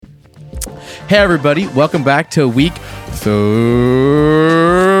Hey everybody, welcome back to week 3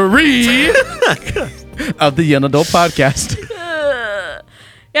 of the Young Adult Podcast.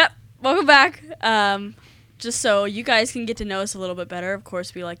 Yep, welcome back. Just so you guys can get to know us a little bit better. Of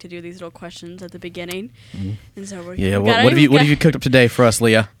course, we like to do these little questions at the beginning. And so what have you cooked up today for us,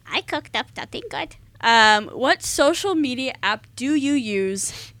 Leah? I cooked up nothing good. What social media app do you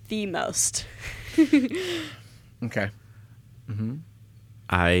use the most? Okay.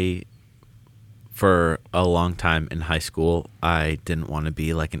 For a long time in high school, I didn't want to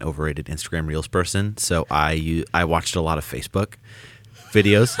be like an overrated Instagram Reels person, so I watched a lot of Facebook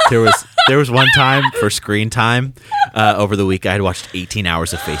videos. There was one time for screen time over the week I had watched 18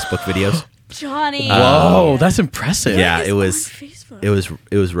 hours of Facebook videos. Johnny. Whoa, that's impressive. Yeah, What is it was on Facebook?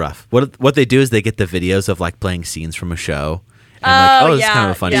 it was rough. What they do is they get the videos of like playing scenes from a show. And this is kind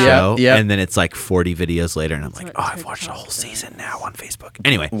of a funny yeah. show. Yeah. And then it's like 40 videos later, and I'm like, what I've watched the whole season now on Facebook.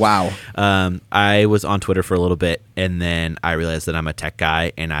 Anyway. Wow. I was on Twitter for a little bit, and then I realized that I'm a tech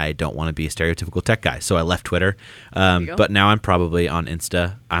guy, and I don't want to be a stereotypical tech guy. So I left Twitter. you go. But now I'm probably on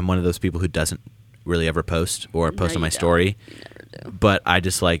Insta. I'm one of those people who doesn't really ever post or post on my you don't. story. You never do. But I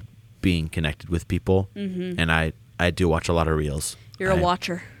just like being connected with people, and I do watch a lot of Reels. You're a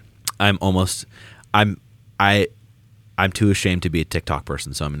watcher. I'm too ashamed to be a TikTok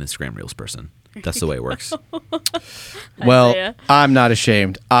person, so I'm an Instagram Reels person. That's the way it works. Well, Isaiah. I'm not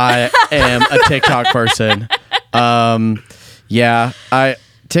ashamed. I am a TikTok person.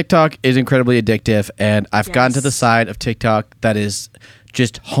 TikTok is incredibly addictive, and I've gotten to the Yes. side of TikTok that is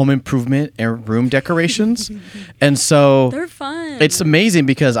just home improvement and room decorations. And so They're fun. it's amazing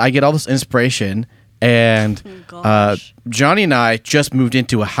because I get all this inspiration, and Oh, gosh. Johnny and I just moved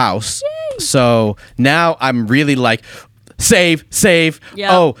into a house. So now I'm really like, save. Yep.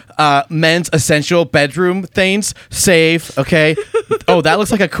 Oh, men's essential bedroom things, save. Okay. Oh, that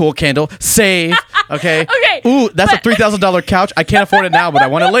looks like a cool candle. Save. Okay. Okay, Ooh, that's a $3,000 couch. I can't afford it now, but I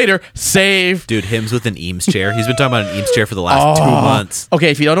want it later. Save. Dude, him's with an Eames chair. He's been talking about an Eames chair for the last 2 months.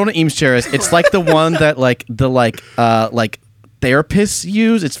 Okay, if you don't know what an Eames chair is, it's like the one that like therapists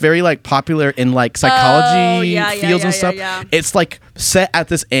use. It's very like popular in like psychology fields and stuff. yeah. It's like set at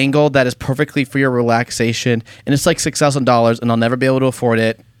this angle that is perfectly for your relaxation, and it's like $6,000, and I'll never be able to afford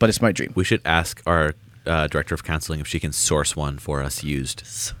it, but it's my dream. We should ask our director of counseling if she can source one for us used.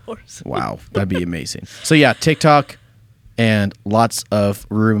 Source. Wow, that'd be amazing. So yeah, TikTok and lots of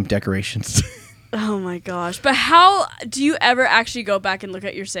room decorations. Oh my gosh. But how do you ever actually go back and look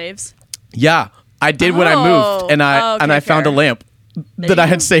at your saves? Yeah, I did when I moved, and I okay, found a fair. lamp that you I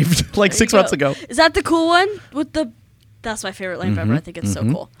had go. saved like 6 months ago. Is that the cool one with the? That's my favorite lamp ever. I think it's so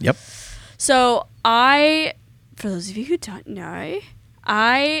cool. Yep. So for those of you who don't know,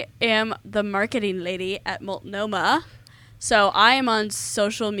 I am the marketing lady at Multnomah. So I am on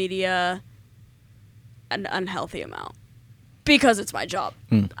social media an unhealthy amount because it's my job.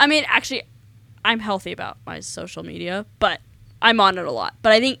 I mean, actually, I'm healthy about my social media, but I'm on it a lot.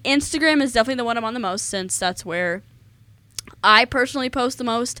 But I think Instagram is definitely the one I'm on the most, since that's where I personally post the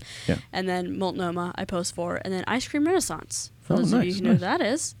most. Yeah. And then Multnomah I post for, and then Ice Cream Renaissance. For Oh, those of you nice, who know who nice. that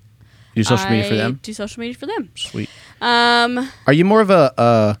is. Do social media for I them. do social media for them. Sweet. Um, Are you more of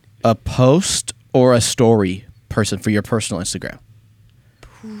a post or a story person for your personal Instagram?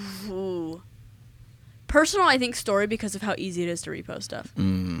 ooh. Personal, I think story, because of how easy it is to repost stuff.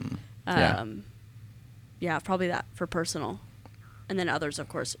 Yeah. Yeah, probably that for personal. And then others, of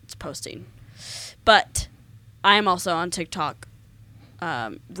course, it's posting. But I am also on TikTok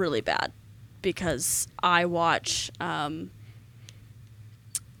really bad because I watch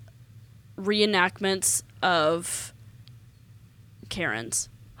reenactments of Karens.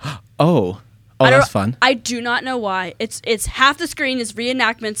 Oh, I don't- that's fun. I do not know why. It's half the screen is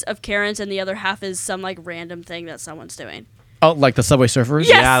reenactments of Karens, and the other half is some like random thing that someone's doing. Oh, like the Subway Surfers?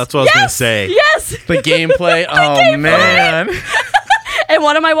 Yes! Yeah, that's what I was gonna say. Yes. The gameplay? Oh, man. And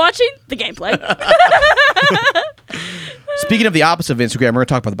what am I watching? The gameplay. Speaking of the opposite of Instagram, we're going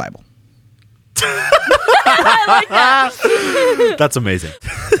to talk about the Bible. I like that. That's amazing.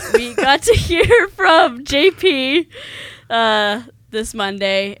 We got to hear from JP this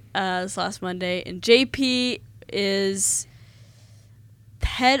last Monday, and JP is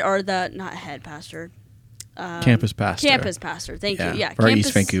not head pastor. Campus pastor. Campus pastor. Thank you. Yeah. For our campus,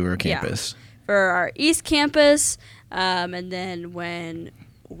 East Vancouver campus. Yeah, for our East campus. And then when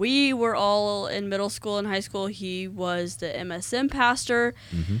we were all in middle school and high school, he was the MSM pastor.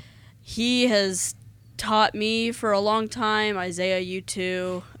 Mm-hmm. He has taught me for a long time. Isaiah, you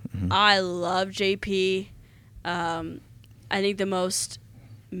too. Mm-hmm. I love JP. I think the most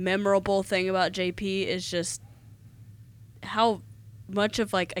memorable thing about JP is just how much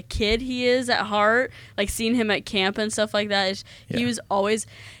of like a kid he is at heart. Like seeing him at camp and stuff like that. He was always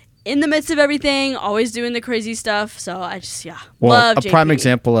in the midst of everything, always doing the crazy stuff. So I just love a JP. prime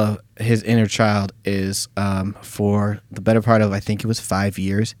example of his inner child is for the better part of, I think it was 5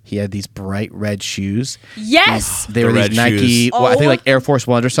 years, he had these bright red shoes. Yes. They were The these red Nike, shoes. I think like Air Force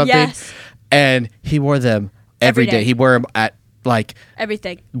Ones or something. Yes. And he wore them every day. He wore them at like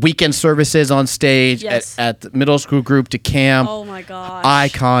Everything. weekend services on stage, Yes. at the middle school group, to camp. Oh my gosh.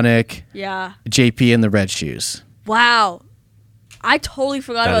 Iconic Yeah. JP in the red shoes. Wow. I totally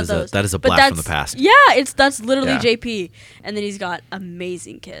forgot That about is a- those. that is a But blast from that's- the past. Yeah, that's literally Yeah. JP. And then he's got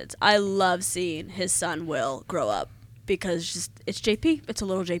amazing kids. I love seeing his son Will grow up because it's JP. It's a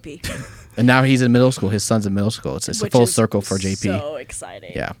little JP. And now he's in middle school. His son's in middle school. It's a which full is circle for JP. So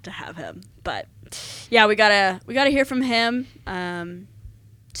exciting Yeah. to have him. But yeah, we gotta hear from him.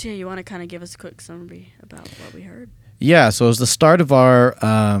 So yeah, you want to kind of give us a quick summary about what we heard? Yeah, so it was the start of our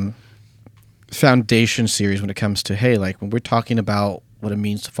foundation series when it comes to, hey, like when we're talking about what it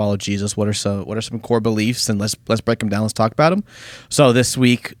means to follow Jesus, what are some core beliefs, and let's break them down. Let's talk about them. So this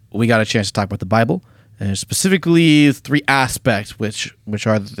week we got a chance to talk about the Bible, and specifically 3 aspects, which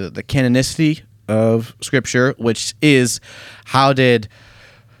are the canonicity of Scripture, which is how did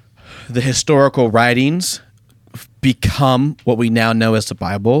the historical writings become what we now know as the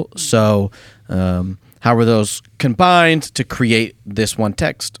Bible. So how were those combined to create this one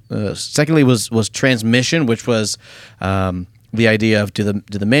text? Secondly was transmission, which was the idea of do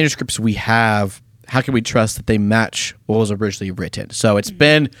the manuscripts we have, how can we trust that they match what was originally written? So it's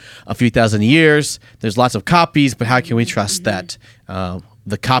been a few thousand years. There's lots of copies, but how can we trust that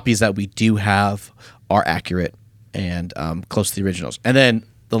the copies that we do have are accurate and close to the originals? And then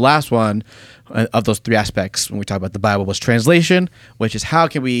the last one of those 3 aspects when we talk about the Bible was translation, which is how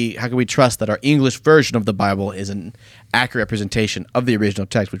can we trust that our English version of the Bible is an accurate representation of the original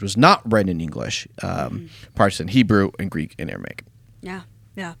text, which was not written in English, parts in Hebrew and Greek and Aramaic. Yeah,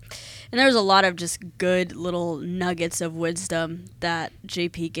 yeah. And there's a lot of just good little nuggets of wisdom that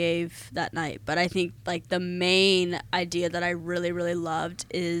JP gave that night. But I think like the main idea that I really, really loved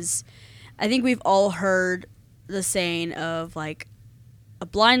is I think we've all heard the saying of like a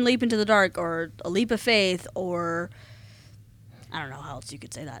blind leap into the dark or a leap of faith, or I don't know how else you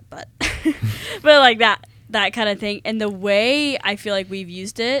could say that, but but like that kind of thing. And the way I feel like we've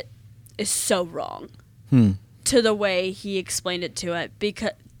used it is so wrong to the way he explained it to it,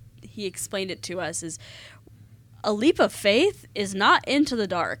 because he explained it to us is a leap of faith is not into the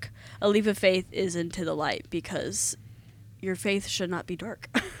dark. A leap of faith is into the light, because your faith should not be dark.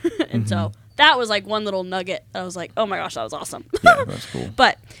 And so that was like one little nugget. I was like, oh my gosh, that was awesome. Yeah, that's cool.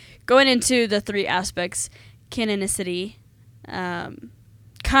 But going into the 3 aspects, canonicity,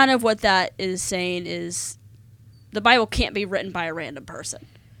 kind of what that is saying is the Bible can't be written by a random person.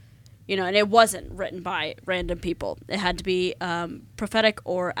 You know, and it wasn't written by random people. It had to be prophetic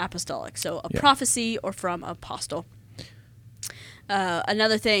or apostolic, so a prophecy or from an apostle.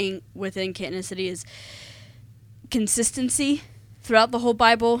 Another thing within canonicity is consistency throughout the whole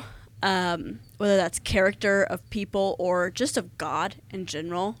Bible, whether that's character of people or just of God in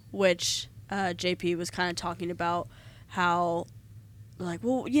general, which JP was kind of talking about how, like,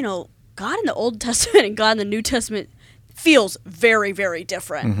 well, you know, God in the Old Testament and God in the New Testament feels very, very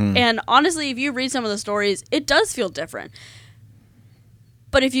different. And honestly, if you read some of the stories, it does feel different.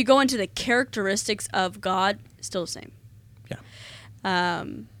 But if you go into the characteristics of God, it's still the same. Yeah.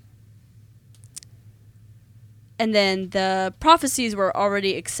 And then the prophecies were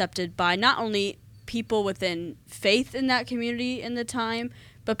already accepted by not only people within faith in that community in the time,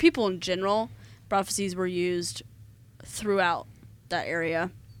 but people in general. Prophecies were used throughout that area.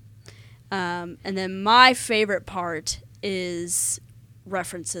 And then my favorite part is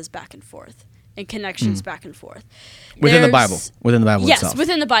references back and forth and connections back and forth. Within the Bible Yes, itself.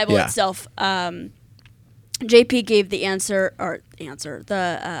 within the Bible Yeah. itself. JP gave the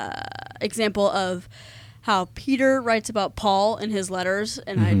example of how Peter writes about Paul in his letters,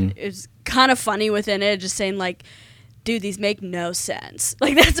 and it's kind of funny within it, just saying like, dude, these make no sense.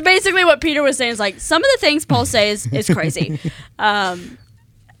 Like that's basically what Peter was saying. Is like some of the things Paul says is crazy,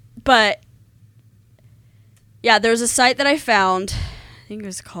 but yeah, there's a site that I found. I think it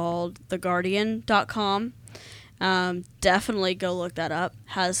was called theguardian.com. Definitely go look that up.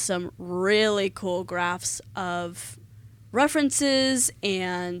 Has some really cool graphs of references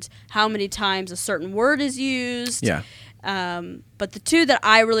and how many times a certain word is used. Yeah. But the 2 that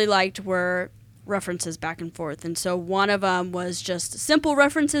I really liked were references back and forth. And so one of them was just simple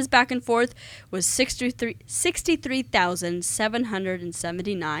references back and forth was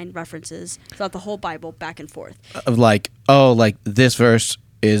 63,779 references throughout the whole Bible back and forth. Of like, oh, like this verse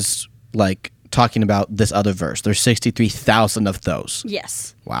is like talking about this other verse. There's 63,000 of those.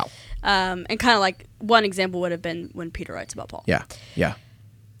 Yes. Wow. And kind of like one example would have been when Peter writes about Paul. Yeah. Yeah.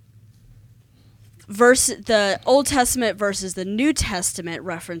 The Old Testament versus the New Testament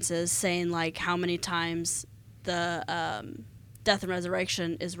references, saying like how many times the death and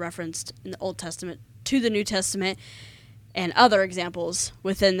resurrection is referenced in the Old Testament to the New Testament, and other examples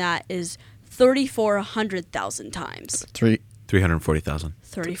within that is 3,400,000 times. 340,000.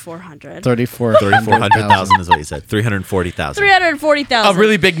 3,400. 3,400,000 is what you said. 340,000. 340,000. A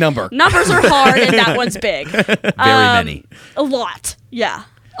really big number. Numbers are hard, and that one's big. Very many. A lot. Yeah.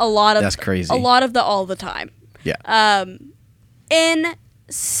 A lot of. That's crazy. A lot of the all the time. Yeah.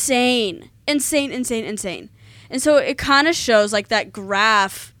 Insane. And so it kind of shows like that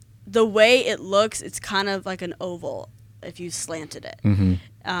graph, the way it looks, it's kind of like an oval if you slanted it. Mm-hmm.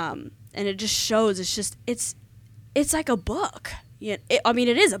 And it just shows it's like a book. Yeah,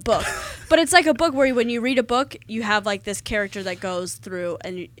 it is a book, but it's like a book where when you read a book, you have like this character that goes through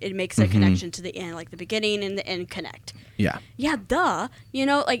and it makes a connection to the end, like the beginning and the end connect. Yeah. Yeah, duh. You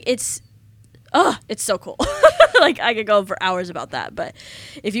know, like it's so cool. Like I could go for hours about that, but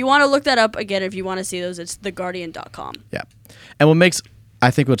if you want to look that up again, if you want to see those, it's theguardian.com. Yeah. And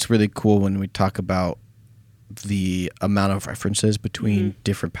I think what's really cool when we talk about the amount of references between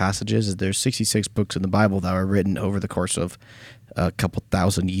different passages is there's 66 books in the Bible that were written over the course of a couple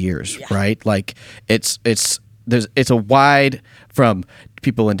thousand years, right? Like it's a wide from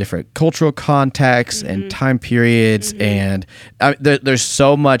people in different cultural contexts and time periods, and there's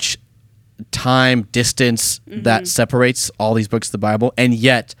so much time distance that separates all these books of the Bible, and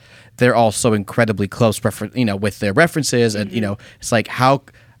yet they're all so incredibly close, with their references, and it's like how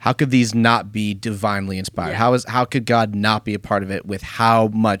could these not be divinely inspired? How could God not be a part of it with how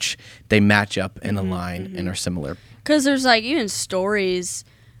much they match up and align and are similar? Because there's like even stories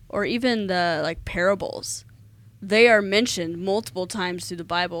or even the like parables, they are mentioned multiple times through the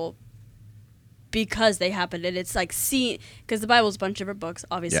Bible because they happened, and it's like seen, because the Bible's a bunch of different books,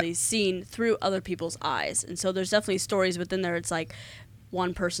 obviously seen through other people's eyes, and so there's definitely stories within there. It's like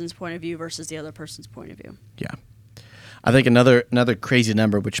one person's point of view versus the other person's point of view. Yeah. I think another crazy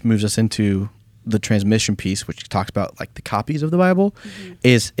number, which moves us into the transmission piece, which talks about like the copies of the Bible,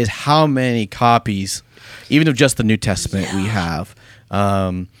 is how many copies, even of just the New Testament, we have.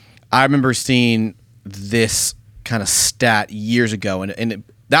 I remember seeing this kind of stat years ago, and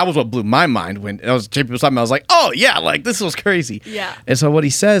that was what blew my mind when it was JP was talking about. I was like, oh yeah, like this was crazy. Yeah. And so what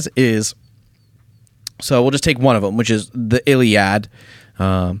he says is, so we'll just take one of them, which is the Iliad.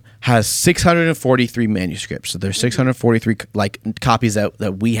 Has 643 manuscripts. So there's 643 like copies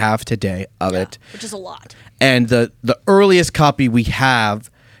that we have today of it, which is a lot. And the earliest copy we have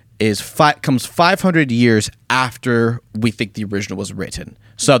comes 500 years after we think the original was written.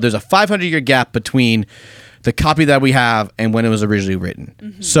 So there's a 500-year gap between the copy that we have and when it was originally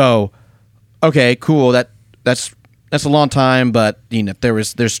written. So, okay, cool. That's a long time, but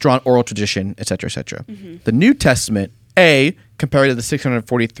there's strong oral tradition, et cetera, et cetera. The New Testament, compared to the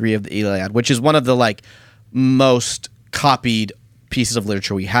 643 of the Iliad, which is one of the like most copied pieces of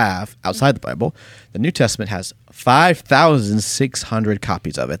literature we have outside the Bible, the New Testament has 5,600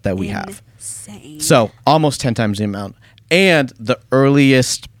 copies of it that we have. Insane. So almost 10 times the amount. And the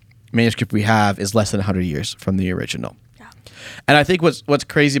earliest manuscript we have is less than 100 years from the original. Yeah. And I think what's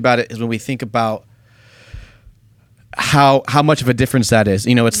crazy about it is when we think about how much of a difference that is.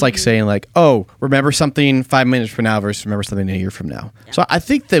 It's like saying like, oh, remember something 5 minutes from now versus remember something a year from now. Yeah. So I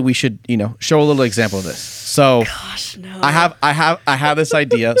think that we should, show a little example of this. So gosh, no. I have this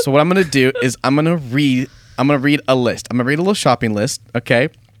idea. So what I'm going to do is I'm going to read a list. I'm going to read a little shopping list, okay?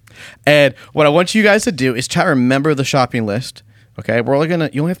 And what I want you guys to do is try to remember the shopping list, okay? You only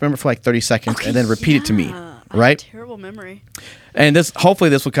have to remember for like 30 seconds and then repeat it to me, right? Terrible memory. And hopefully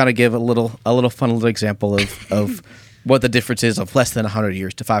this will kind of give a little fun little example of what the difference is of less than 100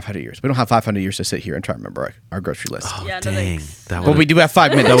 years to 500 years. We don't have 500 years to sit here and try to remember our grocery list. Oh, Yeah, no dang. thanks. But we do have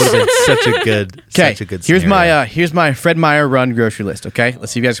 5 minutes. That would have been such a good Here's scenario. here's my Fred Meyer run grocery list, okay?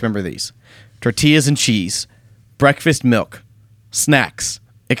 Let's see if you guys remember these. Tortillas and cheese, breakfast milk, snacks,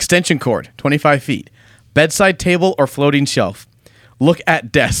 extension cord, 25 feet, bedside table or floating shelf, look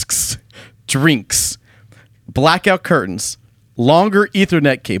at desks, drinks, blackout curtains, longer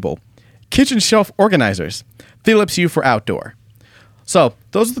Ethernet cable, kitchen shelf organizers, Philips Hue for outdoor. So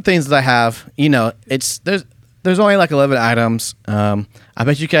those are the things that I have. there's only like 11 items. I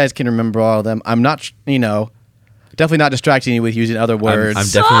bet you guys can remember all of them. I'm not, definitely not distracting you with using other words. I'm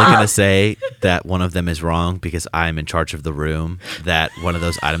definitely going to say that one of them is wrong because I'm in charge of the room that one of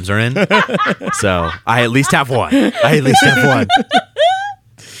those items are in. So I at least have one.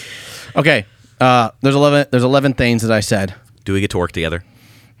 Okay. There's 11 things that I said. Do we get to work together?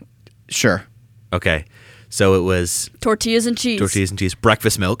 Sure. Okay. So it was Tortillas and cheese.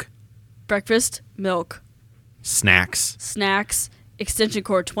 breakfast milk, Breakfast, milk, snacks, snacks, extension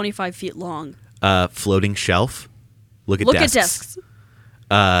cord 25 feet long. floating shelf. Look at desks.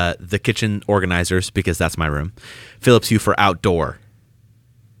 The kitchen organizers, because that's my room. Philips Hue for outdoor.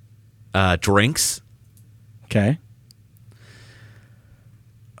 Drinks. Okay.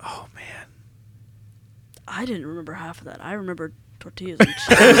 Oh, man. I didn't remember half of that. I remember tortillas and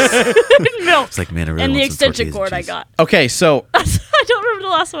cheese. Milk. It's like, man, I really And the want some extension tortillas cord and I cheese. got. Okay, so I don't remember the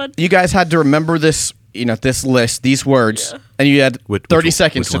last one. you guys had to remember this, this list, these words, and you had Which 30 which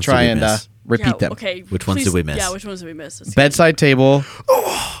seconds to ones try did we and miss? repeat Yeah, them. Okay. Which ones did we miss? Yeah, which ones did we miss? Let's see. Bedside table,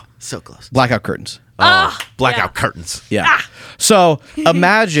 So close. blackout curtains. Blackout yeah. curtains. Yeah. So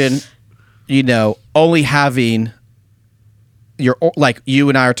imagine, only having you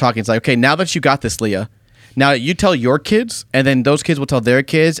and I are talking. It's like, okay, now that you got this, Leah, now you tell your kids, and then those kids will tell their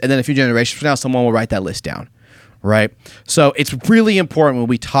kids, and then a few generations from now, someone will write that list down, right? So it's really important when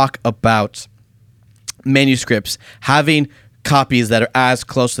we talk about manuscripts, having copies that are as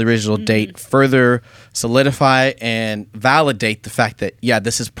close to the original date further solidify and validate the fact that, yeah,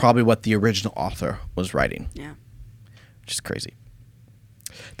 this is probably what the original author was writing, Yeah. which is crazy.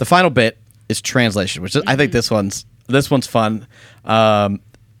 The final bit is translation, which I think this one's fun,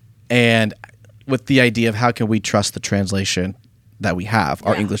 and with the idea of how can we trust the translation that we have,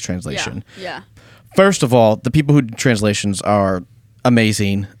 our Yeah. English translation. Yeah. First of all, the people who do translations are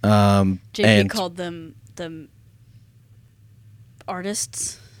amazing. JP and called them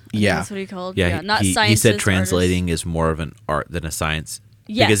artists. I think Yeah. That's what he called. Yeah, not he scientists. said translating is more of an art than a science.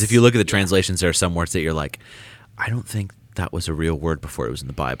 Yes. Because if you look at the translations, there are some words that you're like, I don't think that was a real word before it was in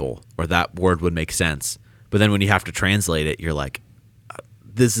the Bible, or that word would make sense. But then when you have to translate it, you're like,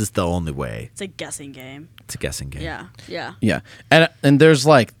 this is the only way. It's a guessing game. It's a guessing game. Yeah. Yeah. Yeah, and there's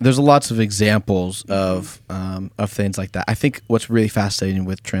lots of examples of things like that. I think what's really fascinating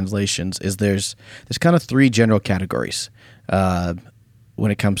with translations is there's kind of three general categories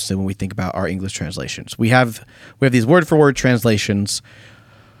when it comes to when we think about our English translations. We have these word for word translations,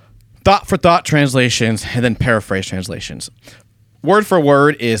 thought for thought translations, and then paraphrase translations. Word for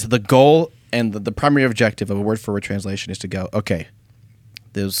word is the goal and the primary objective of a word for word translation is to go, okay,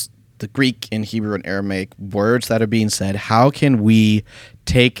 there's the Greek and Hebrew and Aramaic words that are being said. How can we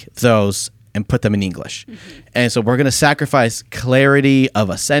take those and put them in English? And so we're going to sacrifice clarity of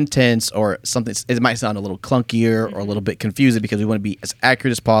a sentence or something. It might sound a little clunkier or a little bit confusing because we want to be as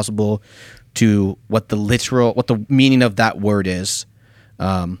accurate as possible to what the meaning of that word is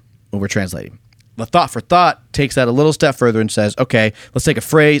when we're translating. The thought for thought takes that a little step further and says, okay, let's take a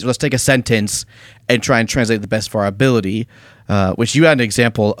phrase, let's take a sentence and try and translate it the best for our ability, which you had an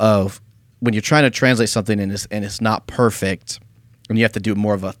example of when you're trying to translate something and it's not perfect and you have to do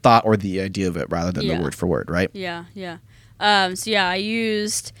more of a thought or the idea of it rather than the word for word, right? Yeah. Yeah. I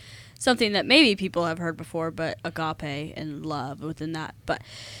used something that maybe people have heard before, but agape and love within that. But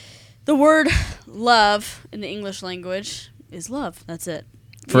the word love in the English language is love. That's it.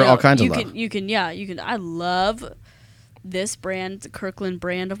 For all kinds of love. You can. I love this brand, the Kirkland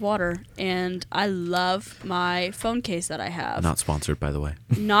brand of water, and I love my phone case that I have. Not sponsored, by the way.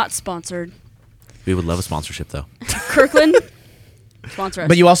 Not sponsored. We would love a sponsorship, though. Kirkland, sponsor us.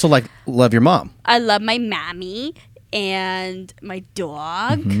 But you also love your mom. I love my mommy and my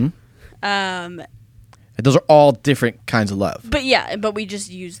dog. And those are all different kinds of love. But we just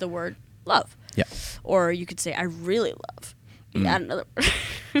use the word love. Yeah. Or you could say I really love. You add another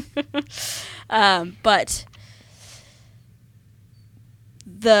word. But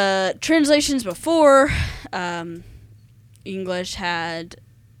the translations before English had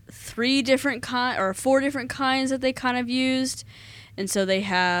 4 different kinds that they kind of used, and so they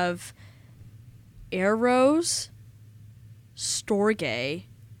have eros, storge,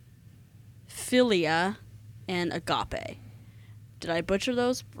 philia, and agape. Did I butcher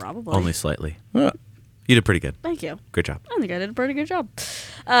those? Probably. Only slightly. Uh, You did pretty good. Thank you. Great job. I think I did a pretty good job.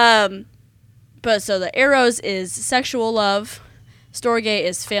 But so the eros is sexual love, storge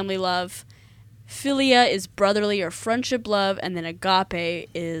is family love, philia is brotherly or friendship love, and then agape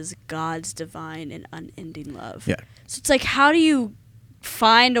is God's divine and unending love. Yeah. So it's like, how do you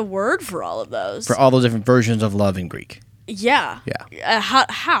find a word for all of those? For all those different versions of love in Greek. Yeah. Yeah.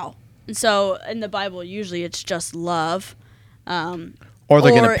 How? And so in the Bible, usually it's just love. Or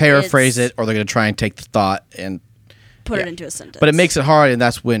they're going to paraphrase it's- it, or they're going to try and take the thought and Put Yeah. it into a sentence. But it makes it hard, and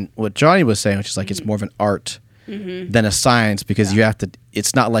that's when what Johnny was saying, which is like it's more of an art than a science, because you have to.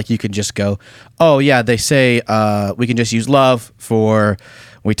 It's not like you can just go, oh yeah, they say we can just use love for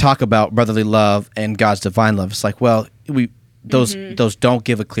when we talk about brotherly love and God's divine love. It's like, well, those don't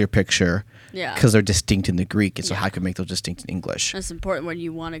give a clear picture Yeah. because they're distinct in the Greek, and so how can we make those distinct in English? That's important when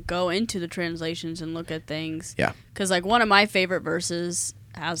you want to go into the translations and look at things. Yeah. Because like one of my favorite verses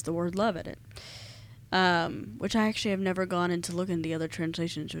has the word love in it. Which I actually have never gone into looking at the other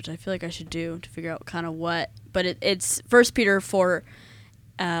translations, which I feel like I should do to figure out kind of what. But it's 1 Peter 4,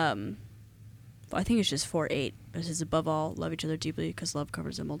 I think it's just 4:8. It says, above all, love each other deeply because love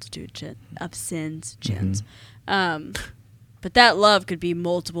covers a multitude of sins. But that love could be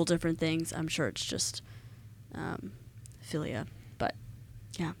multiple different things. I'm sure it's just philia. But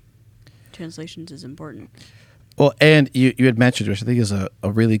yeah, translations is important. Well, and you had mentioned, which I think is a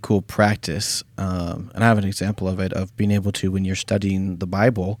really cool practice, and I have an example of it, of being able to, when you're studying the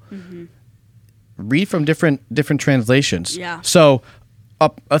Bible, read from different translations. Yeah. So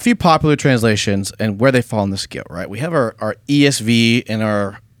a few popular translations and where they fall in the scale, right? We have our ESV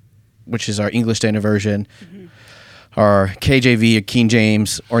and which is our English Standard Version, our KJV or King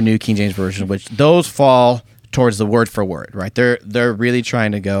James or New King James Version, which those fall towards the word for word, right? They're really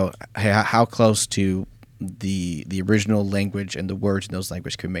trying to go, hey, how close to the original language and the words in those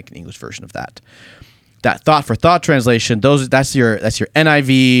languages can we make an English version of that. That thought for thought translation, that's your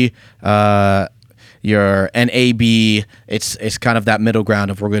NIV, your NAB. It's kind of that middle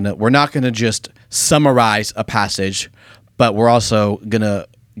ground of we're not gonna just summarize a passage, but we're also gonna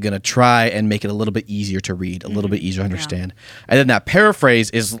try and make it a little bit easier to read, a little bit easier to understand. And then that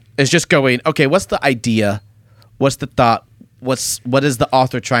paraphrase is just going, okay, what's the idea? What's the thought? What is the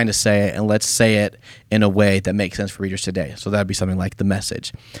author trying to say, and let's say it in a way that makes sense for readers today. So that'd be something like the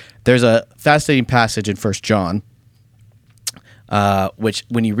Message. There's a fascinating passage in 1 John, which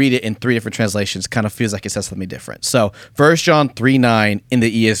when you read it in three different translations, kind of feels like it says something different. So 1 John 3:9 in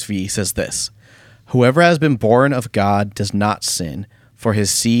the ESV says this: "Whoever has been born of God does not sin, for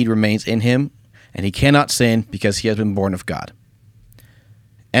his seed remains in him, and he cannot sin because he has been born of God."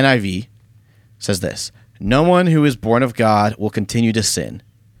 NIV says this: "No one who is born of God will continue to sin,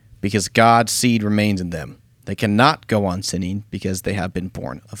 because God's seed remains in them. They cannot go on sinning because they have been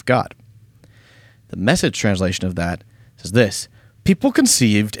born of God." The Message translation of that says this: "People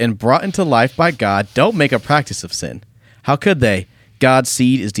conceived and brought into life by God don't make a practice of sin. How could they? God's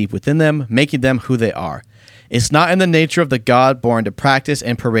seed is deep within them, making them who they are. It's not in the nature of the God born to practice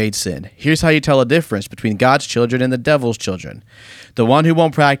and parade sin. Here's how you tell a difference between God's children and the devil's children. The one who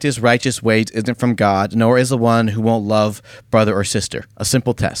won't practice righteous ways isn't from God, nor is the one who won't love brother or sister. A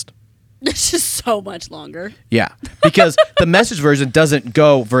simple test." It's just so much longer. Yeah, because the Message version doesn't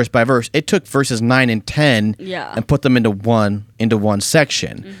go verse by verse. It took verses 9 and 10 Yeah. and put them into one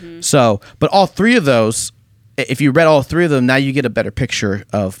section. So, but all three of those, if you read all three of them, now you get a better picture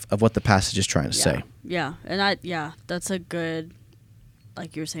of what the passage is trying to say. Yeah, and that's a good,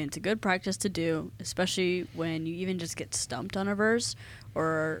 like you were saying, it's a good practice to do, especially when you even just get stumped on a verse,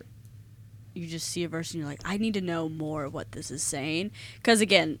 or you just see a verse and you're like, I need to know more of what this is saying. Because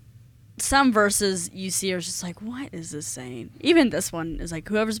again, some verses you see are just like, what is this saying? Even this one is like,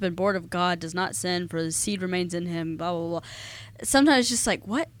 whoever's been born of God does not sin, for his seed remains in him, blah, blah, blah. Sometimes it's just like,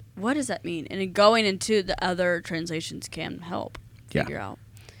 what does that mean? And then going into the other translations can help figure out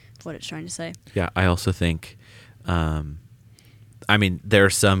what it's trying to say. Yeah, I also think, there are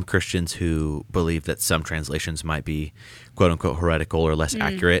some Christians who believe that some translations might be quote unquote heretical or less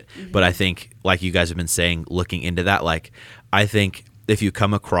accurate. But I think, like you guys have been saying, looking into that, like, I think if you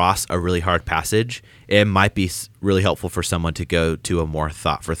come across a really hard passage, it might be really helpful for someone to go to a more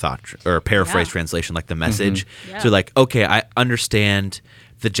thought for thought or paraphrase translation like the Message. Yeah. So like, okay, I understand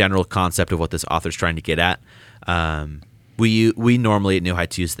the general concept of what this author's trying to get at. We normally at New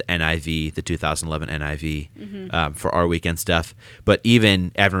Heights use the NIV, the 2011 NIV, for our weekend stuff. But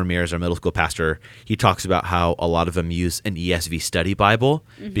even Evan Ramirez, our middle school pastor, he talks about how a lot of them use an ESV study Bible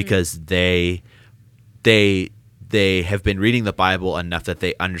because they have been reading the Bible enough that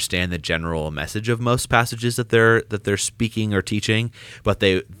they understand the general message of most passages that they're speaking or teaching, but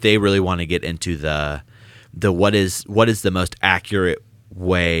they really want to get into the what is the most accurate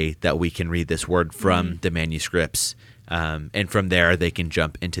way that we can read this word from the manuscripts. And from there, they can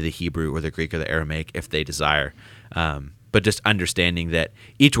jump into the Hebrew or the Greek or the Aramaic if they desire. But just understanding that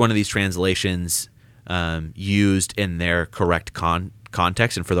each one of these translations used in their correct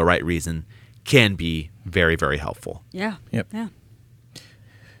context and for the right reason can be very, very helpful. Yeah. Yep. Yeah.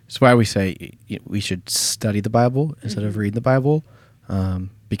 It's why we say we should study the Bible instead of reading the Bible.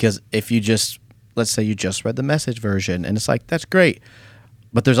 Because if you just, let's say you just read the Message version, and it's like, that's great.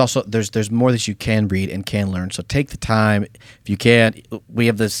 But there's also, there's more that you can read and can learn. So take the time. If you can, we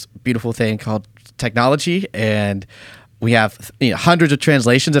have this beautiful thing called technology, and we have hundreds of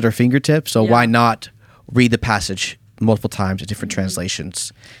translations at our fingertips. So why not read the passage multiple times in different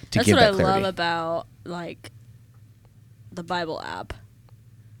translations to That's give that clarity? what I love about like the Bible app.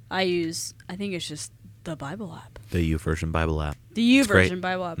 I think it's just the Bible app. The YouVersion Bible app. The It's great. YouVersion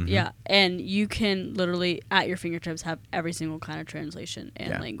Bible app, yeah. And you can literally, at your fingertips, have every single kind of translation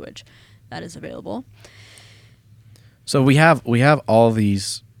and language that is available. So we have all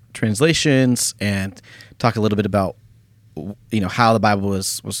these translations, and talk a little bit about how the Bible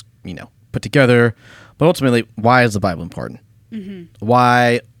was put together, but ultimately, why is the Bible important?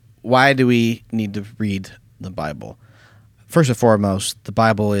 Why do we need to read the Bible? First and foremost, the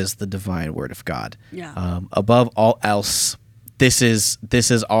Bible is the divine word of God. Yeah. Above all else, this is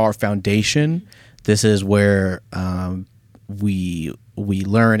our foundation. This is where we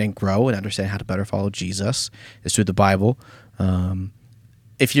learn and grow and understand how to better follow Jesus. Is through the Bible.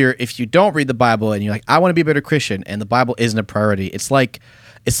 If you don't read the Bible and you're like, I want to be a better Christian, and the Bible isn't a priority, it's like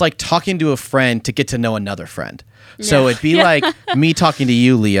talking to a friend to get to know another friend. So it'd be like me talking to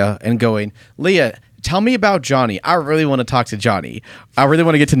you, Leah, and going, Leah, tell me about Johnny. I really want to talk to Johnny. I really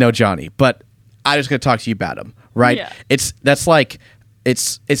want to get to know Johnny, but I just going to talk to you about him, right? Yeah. It's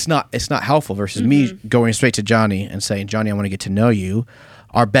not helpful versus me going straight to Johnny and saying, Johnny, I want to get to know you.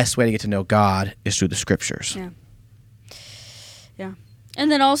 Our best way to get to know God is through the scriptures. Yeah. Yeah.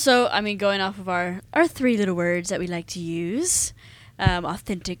 And then also, going off of our three little words that we like to use,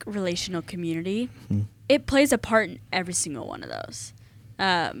 authentic relational community, it plays a part in every single one of those.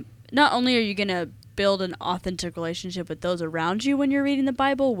 Not only are you going to build an authentic relationship with those around you when you're reading the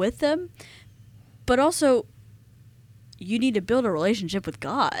Bible with them, but also you need to build a relationship with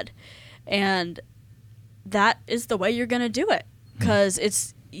God. And that is the way you're going to do it,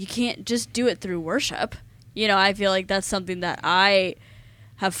 because you can't just do it through worship. I feel like that's something that I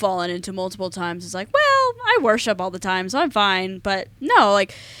have fallen into multiple times. It's like, well, I worship all the time, so I'm fine. But no,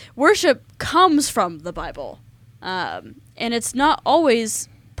 like, worship comes from the Bible. And it's not always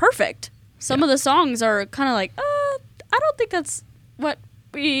perfect. Some of the songs are kind of like, I don't think that's what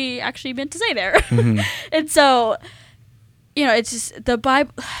we actually meant to say there. And so, it's just the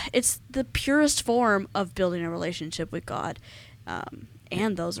Bible, it's the purest form of building a relationship with God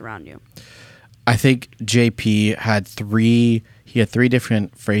and those around you. I think JP had three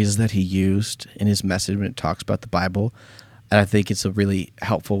different phrases that he used in his message when it talks about the Bible. And I think it's a really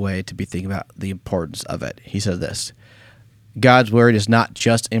helpful way to be thinking about the importance of it. He says this: God's word is not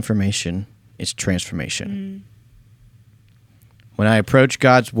just information, it's transformation. When I approach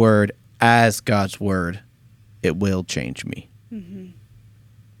God's word as God's word, it will change me.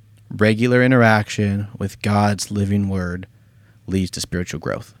 Regular interaction with God's living word leads to spiritual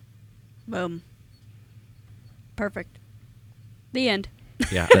growth. Boom. Perfect. The end.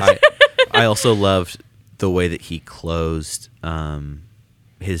 Yeah, I also loved the way that he closed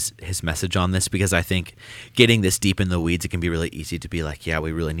his message on this, because I think getting this deep in the weeds, it can be really easy to be like, yeah,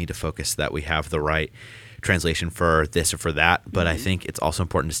 we really need to focus that we have the right translation for this or for that. But I think it's also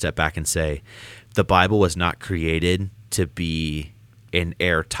important to step back and say the Bible was not created to be an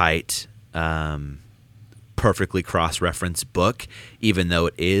airtight, perfectly cross-referenced book, even though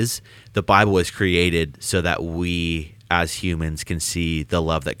it is. The Bible was created so that we as humans can see the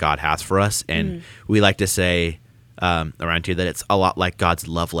love that God has for us. And we like to say around here that it's a lot like God's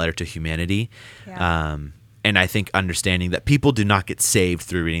love letter to humanity. Yeah. And I think understanding that people do not get saved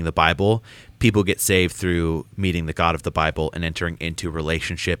through reading the Bible. People get saved through meeting the God of the Bible and entering into a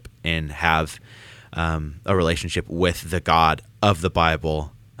relationship and have a relationship with the God of the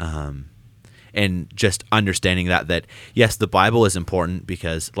Bible. And just understanding that yes, the Bible is important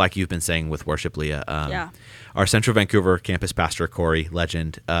because, like you've been saying with worship, Leah, our Central Vancouver campus pastor, Corey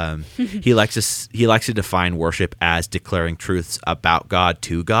Legend, he likes to define worship as declaring truths about God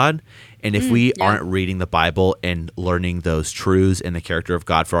to God. And if we aren't reading the Bible and learning those truths and the character of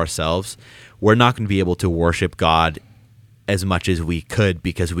God for ourselves, we're not going to be able to worship God as much as we could,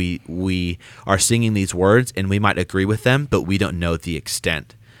 because we are singing these words and we might agree with them, but we don't know the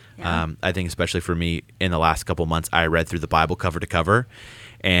extent. I think especially for me in the last couple months, I read through the Bible cover to cover,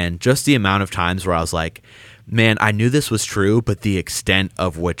 and just the amount of times where I was like, man, I knew this was true, but the extent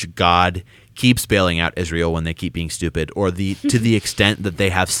of which God keeps bailing out Israel when they keep being stupid, or to the extent that they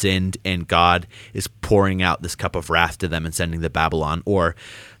have sinned and God is pouring out this cup of wrath to them and sending them to Babylon, or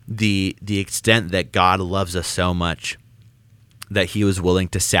the extent that God loves us so much that he was willing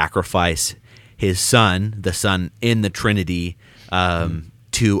to sacrifice his son, the son in the Trinity,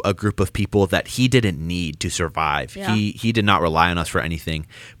 to a group of people that he didn't need to survive. Yeah. He did not rely on us for anything,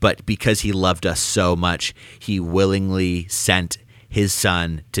 but because he loved us so much, he willingly sent his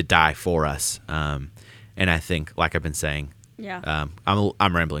son to die for us. And I think, like I've been saying, Yeah.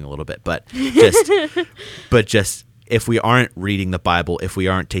 I'm rambling a little bit, but just if we aren't reading the Bible, if we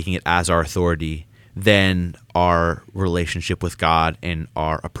aren't taking it as our authority, then our relationship with God and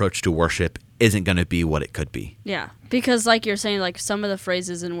our approach to worship isn't going to be what it could be. Yeah, because like you're saying, like some of the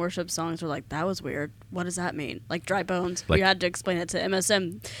phrases in worship songs were like, that was weird. What does that mean? Like dry bones. Like- We had to explain it to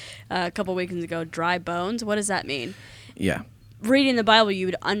MSM a couple weekends ago. Dry bones. What does that mean? Yeah. Reading the Bible, you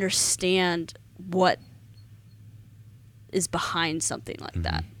would understand what is behind something like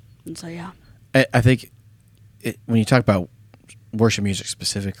that. And so, yeah. I think when you talk about worship music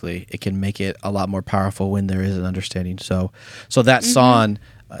specifically, it can make it a lot more powerful when there is an understanding. So that song,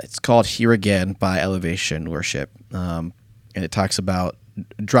 it's called "Here Again" by Elevation Worship, and it talks about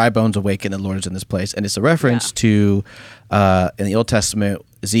dry bones awaken, the Lord is in this place, and it's a reference to in the Old Testament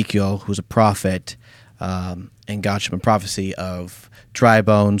Ezekiel, who's a prophet, and God showed him prophecy of dry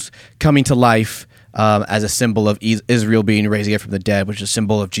bones coming to life. As a symbol of Israel being raised again from the dead, which is a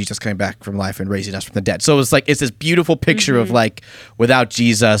symbol of Jesus coming back from life and raising us from the dead. So it's this beautiful picture of like, without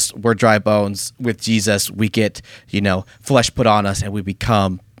Jesus, we're dry bones. With Jesus, we get, flesh put on us and we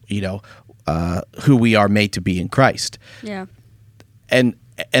become, who we are made to be in Christ. Yeah. And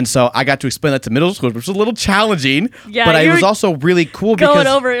so I got to explain that to middle school, which was a little challenging, Yeah, but it you was were also really cool Going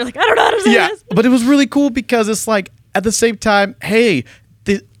because over it, you're like, I don't know how to say this. but it was really cool because it's like at the same time, hey,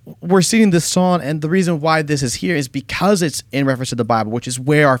 we're singing this song, and the reason why this is here is because it's in reference to the Bible, which is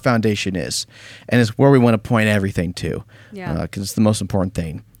where our foundation is, and it's where we want to point everything to. Yeah. Because it's the most important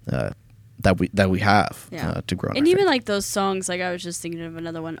thing that we have to grow. in And our even faith. like those songs, like I was just thinking of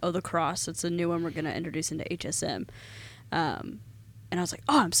another one, "Oh the Cross." It's a new one we're gonna introduce into HSM. And I was like,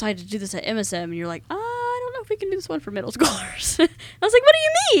 "Oh, I'm excited to do this at MSM." And you're like, "I don't know if we can do this one for middle schoolers." I was like, "What do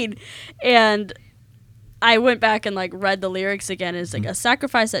you mean?" And I went back and like read the lyrics again. It's like a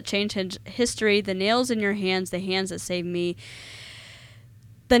sacrifice that changed history. The nails in your hands, the hands that saved me.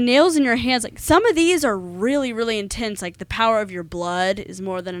 The nails in your hands, like some of these are really, really intense. Like the power of your blood is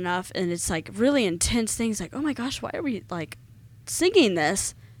more than enough, and it's like really intense things. Like, oh my gosh, why are we like singing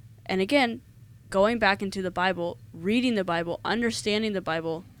this? And again, going back into the Bible, reading the Bible, understanding the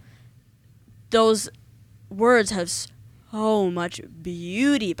Bible. Those words have so much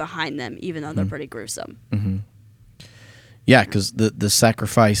beauty behind them, even though they're pretty gruesome. Yeah, because the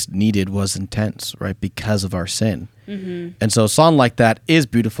sacrifice needed was intense, right? Because of our sin. And so a song like that is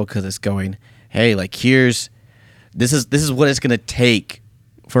beautiful because it's going, hey, like this is what it's going to take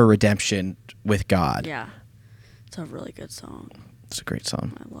for redemption with God. Yeah, it's a really good song. It's a great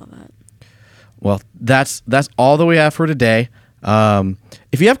song. I love it. Well, that's all that we have for today.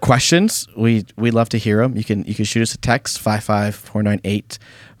 If you have questions, we'd love to hear them. You can shoot us a text 55498.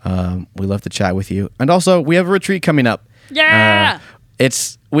 We love to chat with you. And also, we have a retreat coming up. Yeah.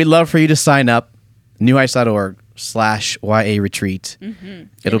 We'd love for you to sign up. newheights.org/YA retreat.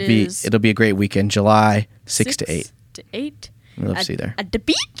 It'll be a great weekend, July 6 to 8. To 8. We'd love to see you there. At the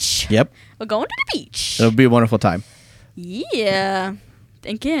beach. Yep. We're going to the beach. It'll be a wonderful time. Yeah.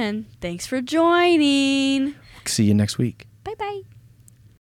 Again, thanks for joining. See you next week.